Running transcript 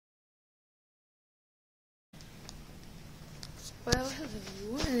Well,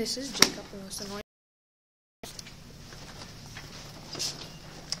 hello, and this is Jacob, the most annoying.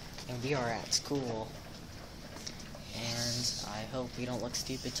 And we are at school. And I hope we don't look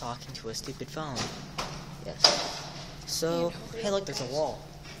stupid talking to a stupid phone. Yes. So, hey look, there's a wall.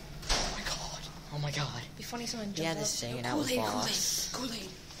 Oh my god. Oh my god. It'd be funny if someone jumped Yeah, out. this is hanging out with boss.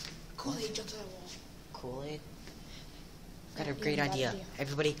 Kool-Aid jumped out of the wall. Kool-Aid? Got a great idea.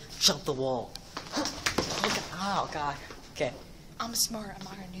 Everybody, jump the wall. Oh god. Okay. I'm smart, I'm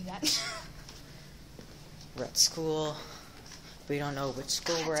not gonna do that. We're at school. We don't know which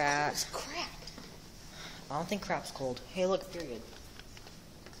school we're at. It's crap. I don't think crap's cold. Hey, look, period.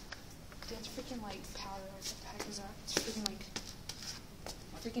 Dude, it's freaking like powder. What the heck is that? It's freaking like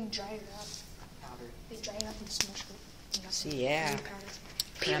freaking dried it up. Powder. They dry it up and smush it. See, yeah.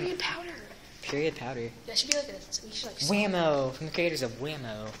 Period powder. Period powder. That should be like a. We should like. Whammo, from the creators of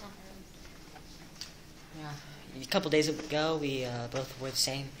Whammo. Yeah. A couple days ago, we both wore the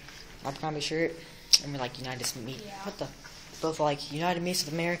same Abercrombie shirt, and we're like United Me. Yeah. What the? Both like United Meats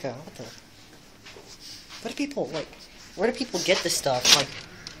of America. What the? What do people like? Where do people get this stuff? Like,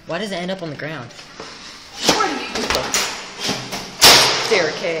 why does it end up on the ground?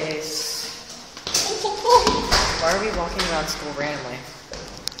 Staircase. Why are we walking around school randomly?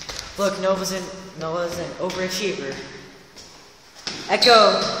 Look, Noah's an overachiever.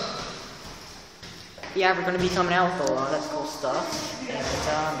 Echo. Yeah, we're gonna be coming out with a lot of cool stuff. And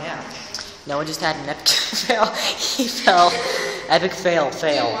yeah. Noah just had an epic fail. He fell. Epic fail.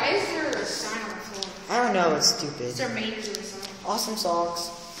 Wait, why is there a sign on the floor? I don't know, it's stupid. Is there majors in the sign? Awesome socks.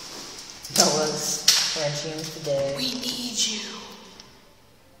 Noah's Frenchians today. We need you.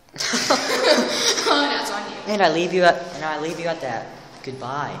 Oh, that's on you. And I leave you at that.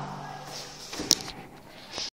 Goodbye.